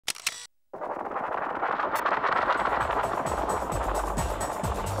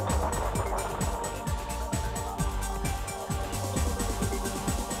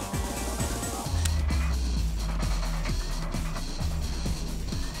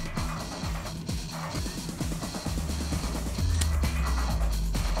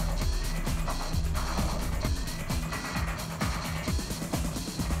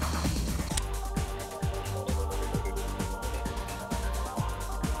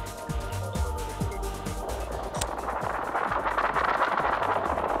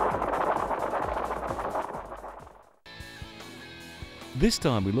This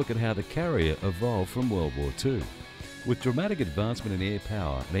time we look at how the carrier evolved from World War II. With dramatic advancement in air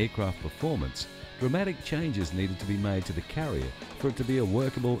power and aircraft performance, dramatic changes needed to be made to the carrier for it to be a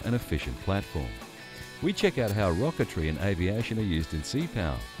workable and efficient platform. We check out how rocketry and aviation are used in sea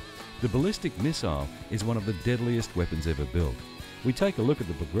power. The ballistic missile is one of the deadliest weapons ever built. We take a look at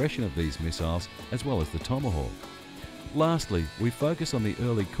the progression of these missiles as well as the Tomahawk. Lastly, we focus on the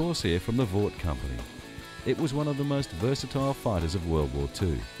early Corsair from the Vought company. It was one of the most versatile fighters of World War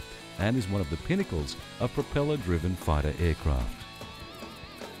II and is one of the pinnacles of propeller-driven fighter aircraft.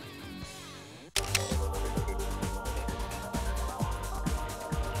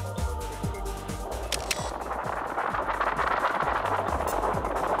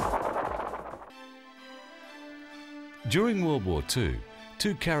 During World War II,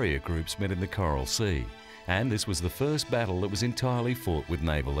 two carrier groups met in the Coral Sea, and this was the first battle that was entirely fought with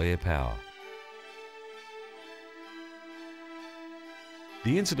naval air power.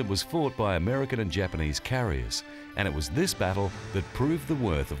 The incident was fought by American and Japanese carriers, and it was this battle that proved the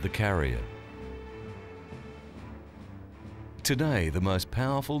worth of the carrier. Today, the most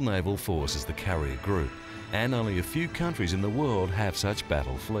powerful naval force is the carrier group, and only a few countries in the world have such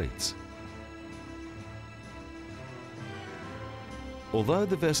battle fleets. Although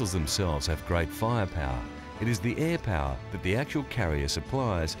the vessels themselves have great firepower, it is the air power that the actual carrier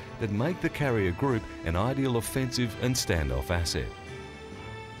supplies that make the carrier group an ideal offensive and standoff asset.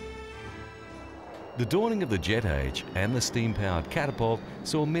 The dawning of the jet age and the steam-powered catapult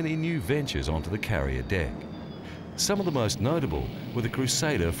saw many new ventures onto the carrier deck. Some of the most notable were the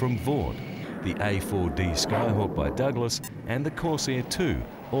Crusader from Vought, the A4D Skyhawk by Douglas, and the Corsair II,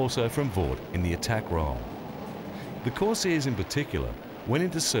 also from Vought in the attack role. The Corsairs in particular went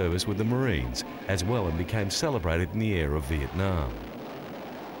into service with the Marines as well and became celebrated in the air of Vietnam.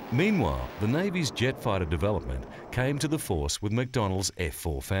 Meanwhile, the Navy's jet fighter development came to the force with McDonnell's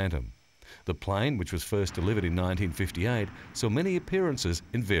F4 Phantom. The plane, which was first delivered in 1958, saw many appearances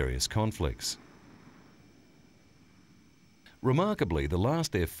in various conflicts. Remarkably, the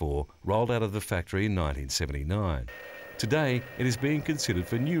last F4 rolled out of the factory in 1979. Today, it is being considered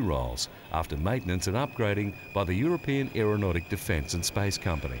for new roles after maintenance and upgrading by the European Aeronautic Defence and Space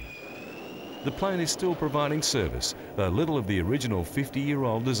Company. The plane is still providing service, though little of the original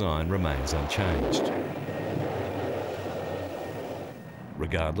 50-year-old design remains unchanged.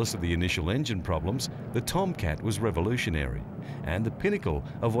 Regardless of the initial engine problems, the Tomcat was revolutionary and the pinnacle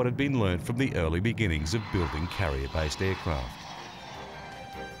of what had been learned from the early beginnings of building carrier-based aircraft.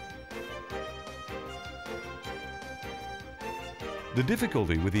 The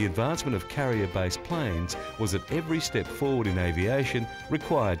difficulty with the advancement of carrier-based planes was that every step forward in aviation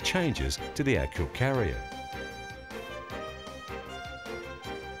required changes to the actual carrier.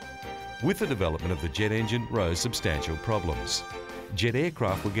 With the development of the jet engine rose substantial problems. Jet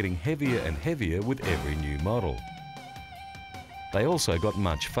aircraft were getting heavier and heavier with every new model. They also got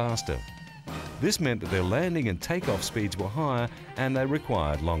much faster. This meant that their landing and takeoff speeds were higher and they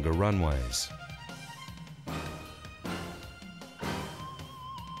required longer runways.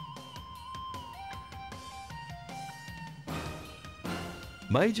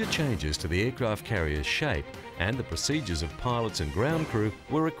 Major changes to the aircraft carrier's shape and the procedures of pilots and ground crew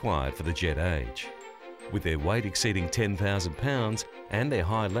were required for the jet age. With their weight exceeding 10,000 pounds and their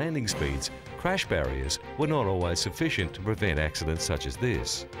high landing speeds, crash barriers were not always sufficient to prevent accidents such as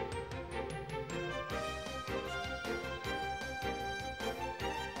this.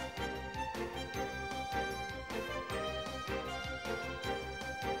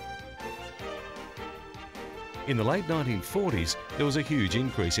 In the late 1940s, there was a huge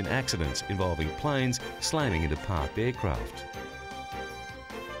increase in accidents involving planes slamming into parked aircraft.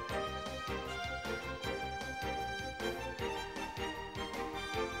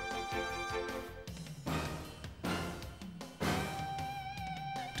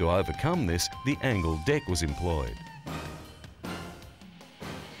 To overcome this, the angled deck was employed.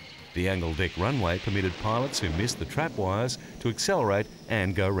 The angled deck runway permitted pilots who missed the trap wires to accelerate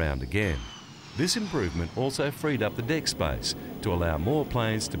and go round again. This improvement also freed up the deck space to allow more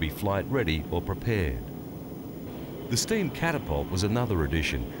planes to be flight ready or prepared. The steam catapult was another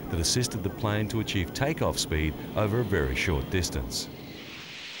addition that assisted the plane to achieve takeoff speed over a very short distance.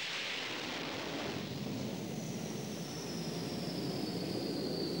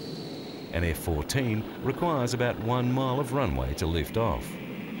 An F-14 requires about 1 mile of runway to lift off.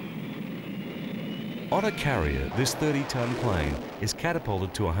 On a carrier, this 30-ton plane is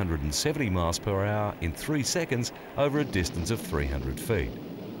catapulted to 170 miles per hour in 3 seconds over a distance of 300 feet.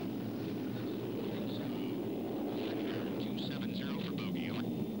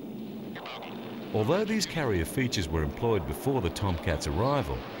 Although these carrier features were employed before the Tomcat's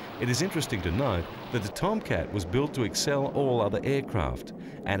arrival, it is interesting to note that the Tomcat was built to excel all other aircraft,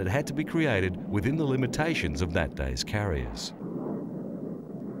 and it had to be created within the limitations of that day's carriers.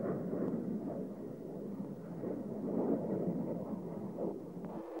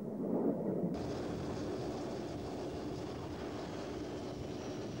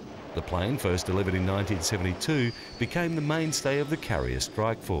 The plane, first delivered in 1972, became the mainstay of the carrier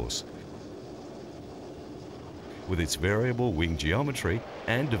strike force. With its variable wing geometry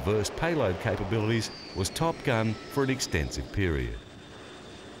and diverse payload capabilities, was top gun for an extensive period.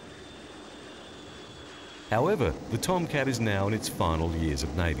 However, the Tomcat is now in its final years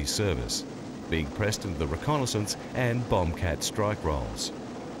of Navy service, being pressed into the reconnaissance and bombcat strike roles.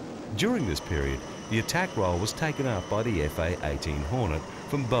 During this period, the attack role was taken up by the FA-18 Hornet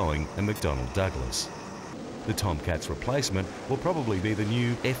from Boeing and McDonnell Douglas. The Tomcat's replacement will probably be the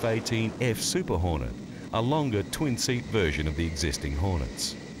new F-18F Super Hornet, a longer twin-seat version of the existing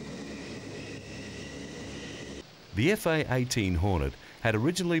Hornets. The FA-18 Hornet had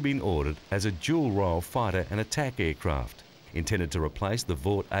originally been ordered as a dual-role fighter and attack aircraft, intended to replace the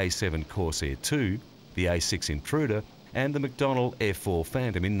Vought A-7 Corsair II, the A-6 Intruder, and the McDonnell F4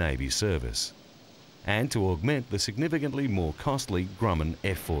 Phantom in Navy service, and to augment the significantly more costly Grumman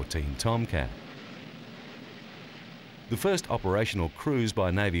F-14 Tomcat. The first operational cruise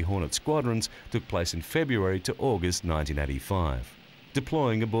by Navy Hornet squadrons took place in February to August 1985,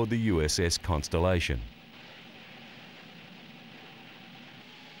 deploying aboard the USS Constellation.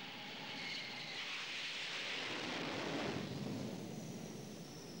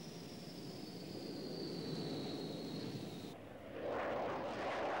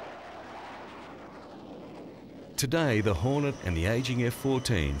 Today, the Hornet and the aging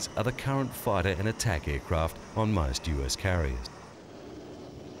F-14s are the current fighter and attack aircraft on most US carriers.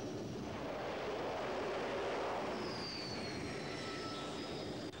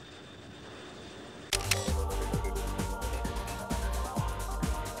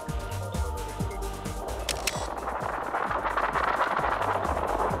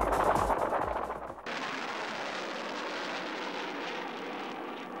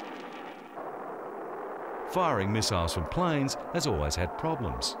 Firing missiles from planes has always had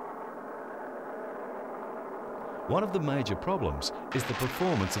problems. One of the major problems is the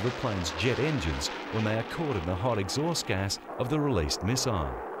performance of the plane's jet engines when they are caught in the hot exhaust gas of the released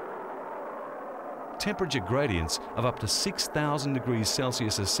missile. Temperature gradients of up to 6,000 degrees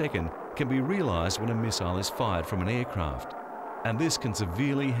Celsius a second can be realised when a missile is fired from an aircraft, and this can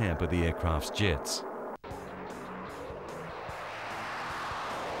severely hamper the aircraft's jets.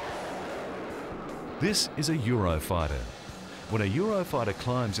 This is a Eurofighter. When a Eurofighter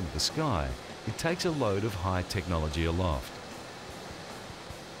climbs into the sky, it takes a load of high technology aloft.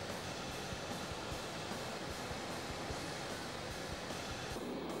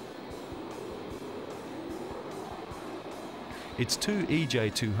 Its two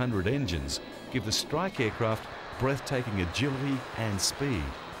EJ200 engines give the strike aircraft breathtaking agility and speed.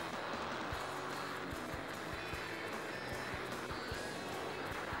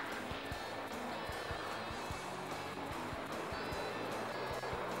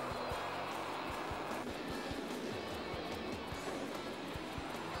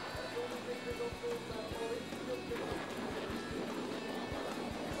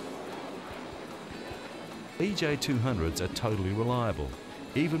 EJ200s are totally reliable,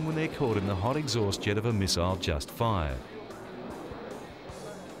 even when they're caught in the hot exhaust jet of a missile just fired.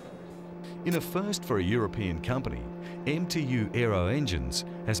 In a first for a European company, MTU Aero Engines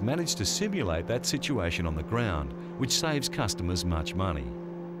has managed to simulate that situation on the ground, which saves customers much money.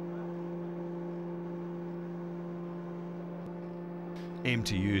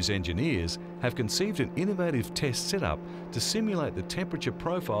 MTU's engineers have conceived an innovative test setup to simulate the temperature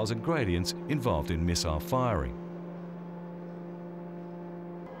profiles and gradients involved in missile firing.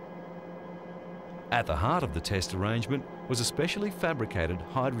 At the heart of the test arrangement was a specially fabricated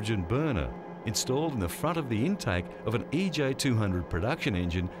hydrogen burner installed in the front of the intake of an EJ200 production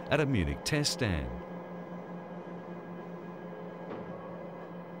engine at a Munich test stand.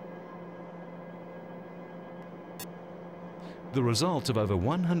 The results of over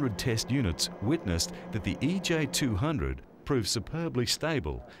 100 test units witnessed that the EJ200 proved superbly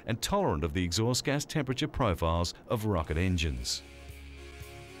stable and tolerant of the exhaust gas temperature profiles of rocket engines.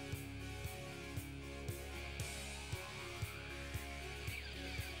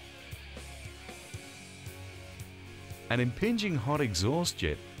 An impinging hot exhaust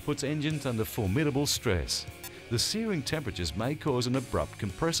jet puts engines under formidable stress. The searing temperatures may cause an abrupt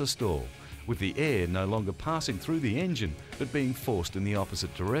compressor stall, with the air no longer passing through the engine but being forced in the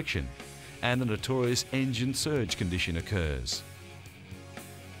opposite direction, and the notorious engine surge condition occurs.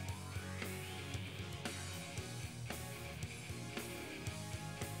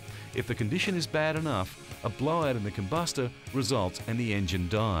 If the condition is bad enough, a blowout in the combustor results and the engine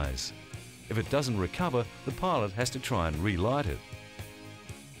dies. If it doesn't recover, the pilot has to try and relight it.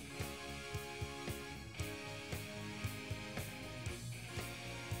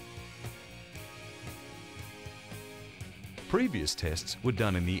 Previous tests were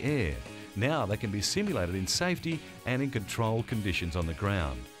done in the air. Now they can be simulated in safety and in controlled conditions on the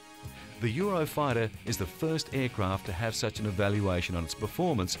ground. The Eurofighter is the first aircraft to have such an evaluation on its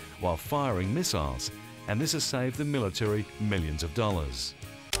performance while firing missiles, and this has saved the military millions of dollars.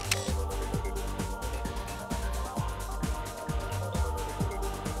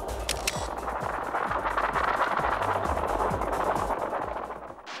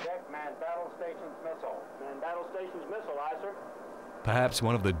 Perhaps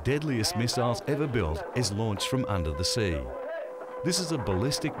one of the deadliest missiles ever built is launched from under the sea. This is a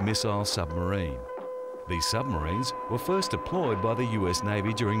ballistic missile submarine. These submarines were first deployed by the US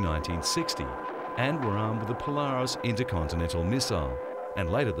Navy during 1960 and were armed with the Polaris intercontinental missile,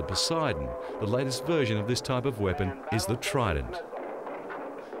 and later the Poseidon. The latest version of this type of weapon is the Trident.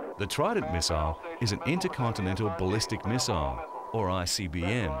 The Trident missile is an intercontinental ballistic missile, or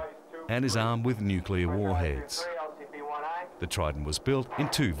ICBM, and is armed with nuclear warheads. The Trident was built in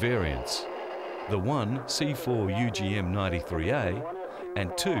two variants. The one, C4 UGM-93A,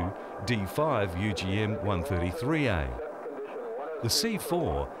 and two, D5 UGM-133A. The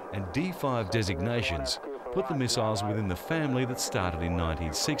C4 and D5 designations put the missiles within the family that started in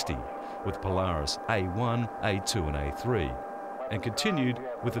 1960, with Polaris A1, A2 and A3, and continued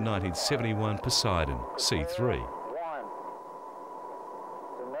with the 1971 Poseidon C3.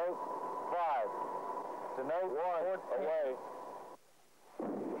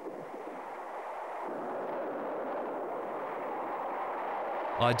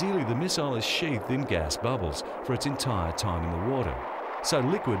 Ideally, the missile is sheathed in gas bubbles for its entire time in the water, so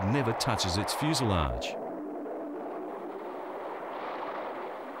liquid never touches its fuselage.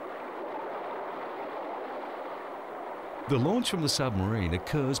 The launch from the submarine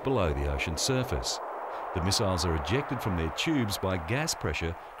occurs below the ocean surface. The missiles are ejected from their tubes by gas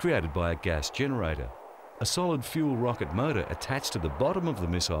pressure created by a gas generator, a solid fuel rocket motor attached to the bottom of the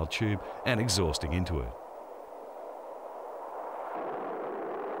missile tube and exhausting into it.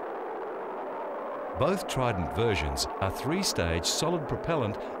 Both Trident versions are three-stage solid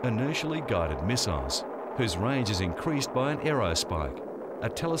propellant inertially guided missiles, whose range is increased by an aerospike, a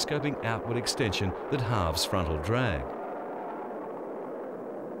telescoping outward extension that halves frontal drag.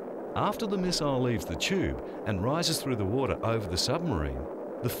 After the missile leaves the tube and rises through the water over the submarine,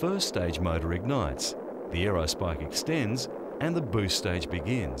 the first stage motor ignites, the aerospike extends, and the boost stage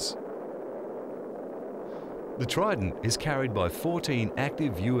begins. The Trident is carried by 14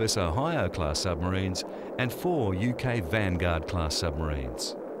 active US Ohio-class submarines and 4 UK Vanguard-class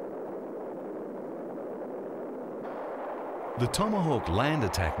submarines. The Tomahawk land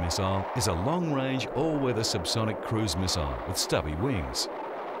attack missile is a long-range, all-weather subsonic cruise missile with stubby wings.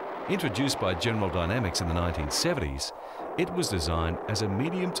 Introduced by General Dynamics in the 1970s, it was designed as a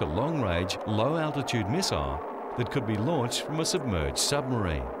medium to long-range, low-altitude missile that could be launched from a submerged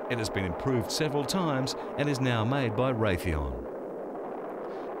submarine. It has been improved several times and is now made by Raytheon.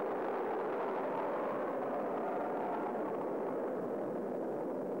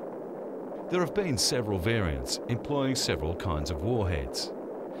 There have been several variants employing several kinds of warheads.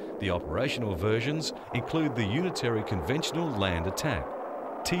 The operational versions include the unitary conventional land attack,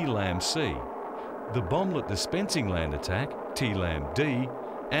 TLAM-C, the bomblet dispensing land attack, TLAM-D,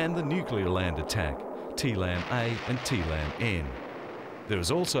 and the nuclear land attack, TLAM-A and TLAM-N. There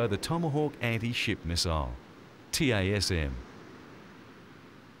is also the Tomahawk anti-ship missile, TASM.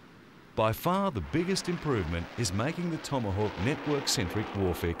 By far the biggest improvement is making the Tomahawk network-centric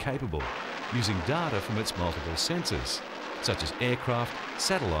warfare capable, using data from its multiple sensors, such as aircraft,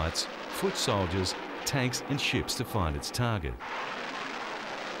 satellites, foot soldiers, tanks and ships to find its target.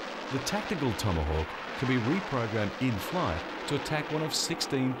 The tactical Tomahawk can be reprogrammed in flight to attack one of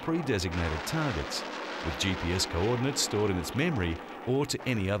 16 pre-designated targets, with GPS coordinates stored in its memory or to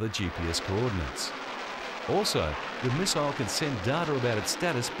any other GPS coordinates. Also, the missile can send data about its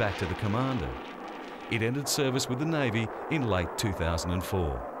status back to the commander. It entered service with the Navy in late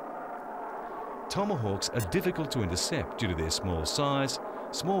 2004. Tomahawks are difficult to intercept due to their small size,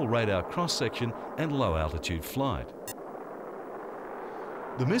 small radar cross-section and low altitude flight.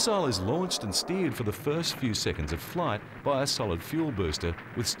 The missile is launched and steered for the first few seconds of flight by a solid fuel booster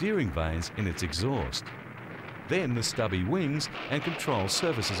with steering vanes in its exhaust. Then the stubby wings and control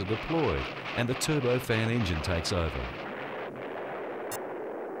surfaces are deployed and the turbofan engine takes over.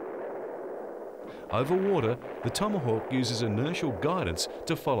 Over water, the Tomahawk uses inertial guidance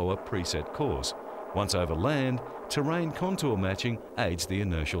to follow a preset course. Once over land, terrain contour matching aids the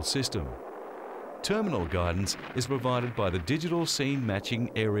inertial system. Terminal guidance is provided by the digital scene matching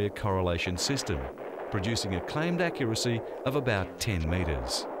area correlation system, producing a claimed accuracy of about 10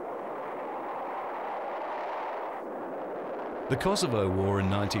 metres. The Kosovo War in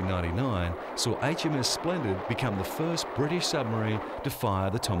 1999 saw HMS Splendid become the first British submarine to fire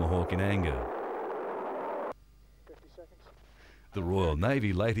the Tomahawk in anger. The Royal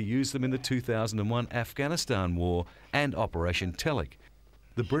Navy later used them in the 2001 Afghanistan War and Operation Telic,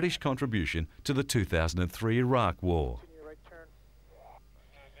 the British contribution to the 2003 Iraq War.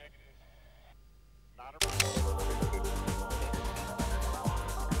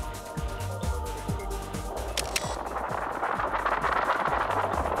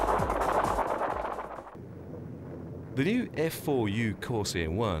 The new F4U Corsair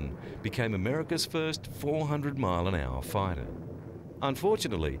 1 became America's first 400-mile-an-hour fighter.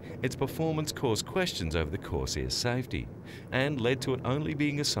 Unfortunately, its performance caused questions over the Corsair's safety and led to it only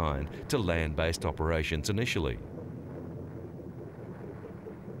being assigned to land-based operations initially.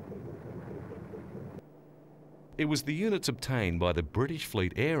 It was the units obtained by the British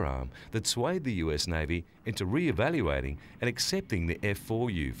Fleet Air Arm that swayed the US Navy into re-evaluating and accepting the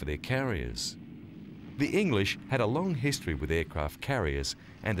F4U for their carriers. The English had a long history with aircraft carriers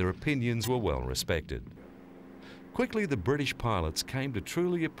and their opinions were well respected. Quickly, the British pilots came to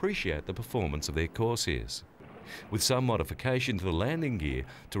truly appreciate the performance of their Corsairs. With some modification to the landing gear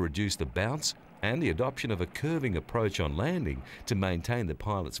to reduce the bounce and the adoption of a curving approach on landing to maintain the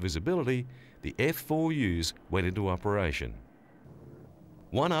pilot's visibility, the F4Us went into operation.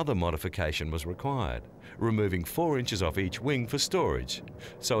 One other modification was required, removing 4 inches off each wing for storage,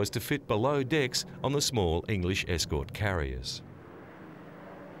 so as to fit below decks on the small English escort carriers.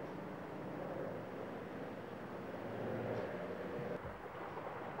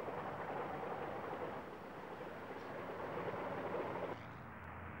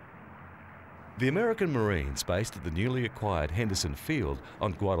 The American Marines based at the newly acquired Henderson Field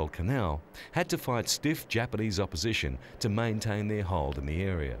on Guadalcanal had to fight stiff Japanese opposition to maintain their hold in the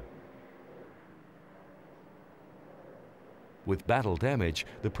area. With battle damage,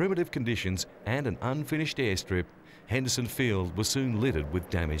 the primitive conditions and an unfinished airstrip, Henderson Field was soon littered with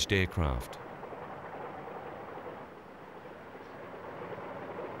damaged aircraft.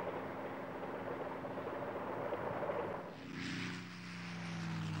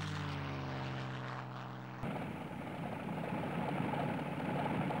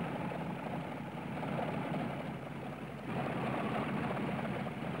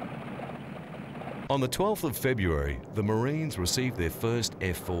 On the 12th of February, the Marines received their first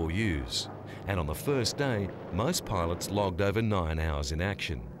F4Us, and on the first day, most pilots logged over 9 hours in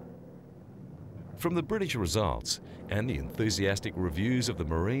action. From the British results and the enthusiastic reviews of the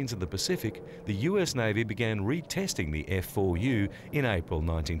Marines in the Pacific, the US Navy began retesting the F4U in April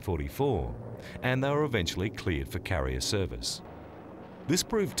 1944, and they were eventually cleared for carrier service. This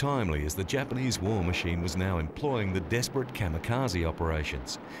proved timely as the Japanese war machine was now employing the desperate kamikaze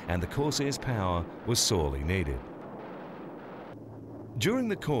operations, and the Corsair's power was sorely needed. During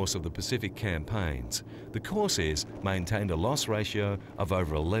the course of the Pacific campaigns, the Corsairs maintained a loss ratio of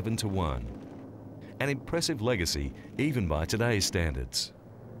over 11-1, an impressive legacy even by today's standards.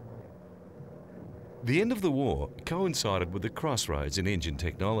 The end of the war coincided with the crossroads in engine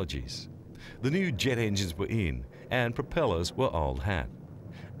technologies. The new jet engines were in, and propellers were old hat.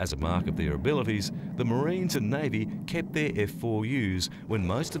 As a mark of their abilities, the Marines and Navy kept their F4Us when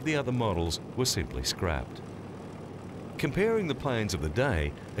most of the other models were simply scrapped. Comparing the planes of the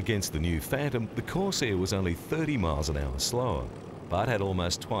day against the new Phantom, the Corsair was only 30 miles an hour slower, but had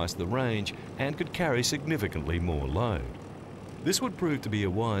almost twice the range and could carry significantly more load. This would prove to be a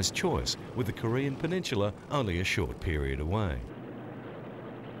wise choice, with the Korean Peninsula only a short period away.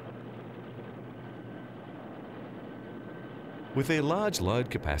 With their large load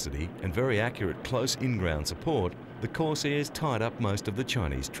capacity and very accurate close in-ground support, the Corsairs tied up most of the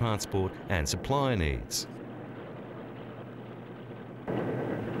Chinese transport and supply needs.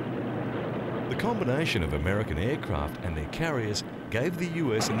 The combination of American aircraft and their carriers gave the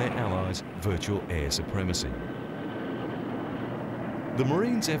US and their allies virtual air supremacy. The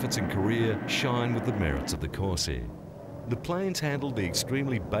Marines' efforts in Korea shine with the merits of the Corsair. The planes handled the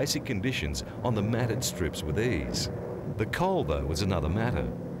extremely basic conditions on the matted strips with ease. The cold, though, was another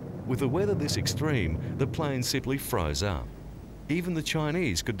matter. With the weather this extreme, the plane simply froze up. Even the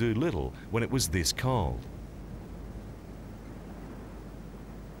Chinese could do little when it was this cold.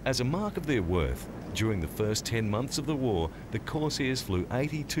 As a mark of their worth, during the first 10 months of the war, the Corsairs flew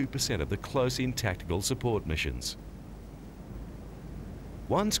 82% of the close-in tactical support missions.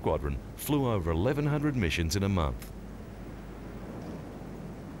 One squadron flew over 1,100 missions in a month.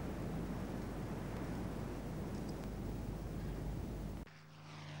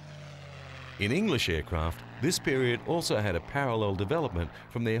 In English aircraft, this period also had a parallel development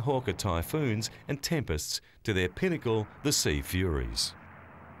from their Hawker Typhoons and Tempests to their pinnacle, the Sea Furies.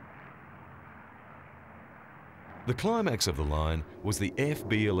 The climax of the line was the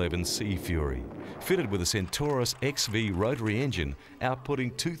FB-11 Sea Fury, fitted with a Centaurus XV rotary engine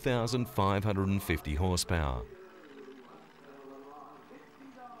outputting 2,550 horsepower.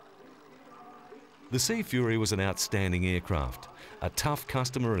 The Sea Fury was an outstanding aircraft, a tough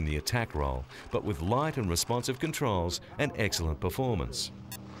customer in the attack role, but with light and responsive controls and excellent performance.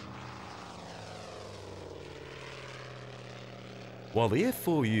 While the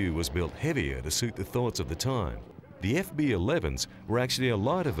F4U was built heavier to suit the thoughts of the time, the FB-11s were actually a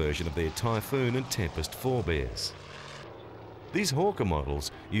lighter version of their Typhoon and Tempest forebears. These Hawker models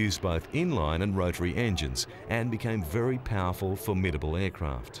used both inline and rotary engines and became very powerful, formidable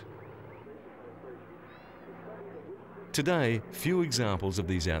aircraft. Today, few examples of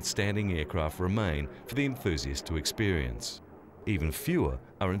these outstanding aircraft remain for the enthusiast to experience. Even fewer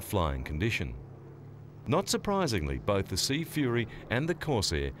are in flying condition. Not surprisingly, both the Sea Fury and the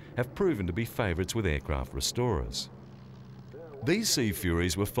Corsair have proven to be favourites with aircraft restorers. These Sea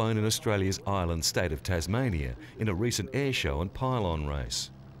Furies were flown in Australia's island state of Tasmania in a recent air show and pylon race.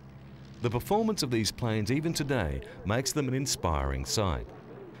 The performance of these planes even today makes them an inspiring sight.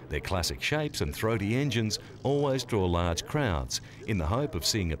 Their classic shapes and throaty engines always draw large crowds in the hope of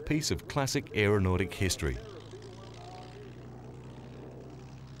seeing a piece of classic aeronautic history.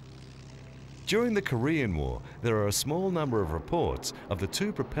 During the Korean War, there are a small number of reports of the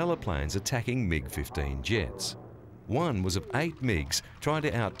two propeller planes attacking MiG-15 jets. One was of 8 MiGs trying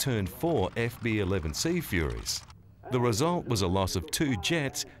to outturn 4 FB-11 Sea Furies. The result was a loss of 2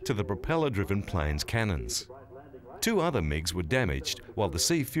 jets to the propeller-driven plane's cannons. 2 other MiGs were damaged, while the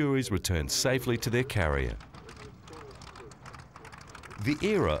Sea Furies returned safely to their carrier. The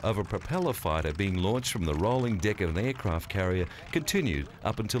era of a propeller fighter being launched from the rolling deck of an aircraft carrier continued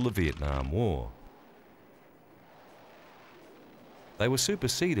up until the Vietnam War. They were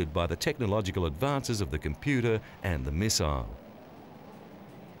superseded by the technological advances of the computer and the missile.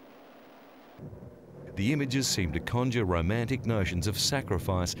 The images seem to conjure romantic notions of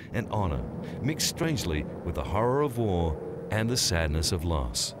sacrifice and honour, mixed strangely with the horror of war and the sadness of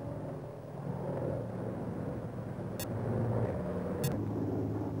loss.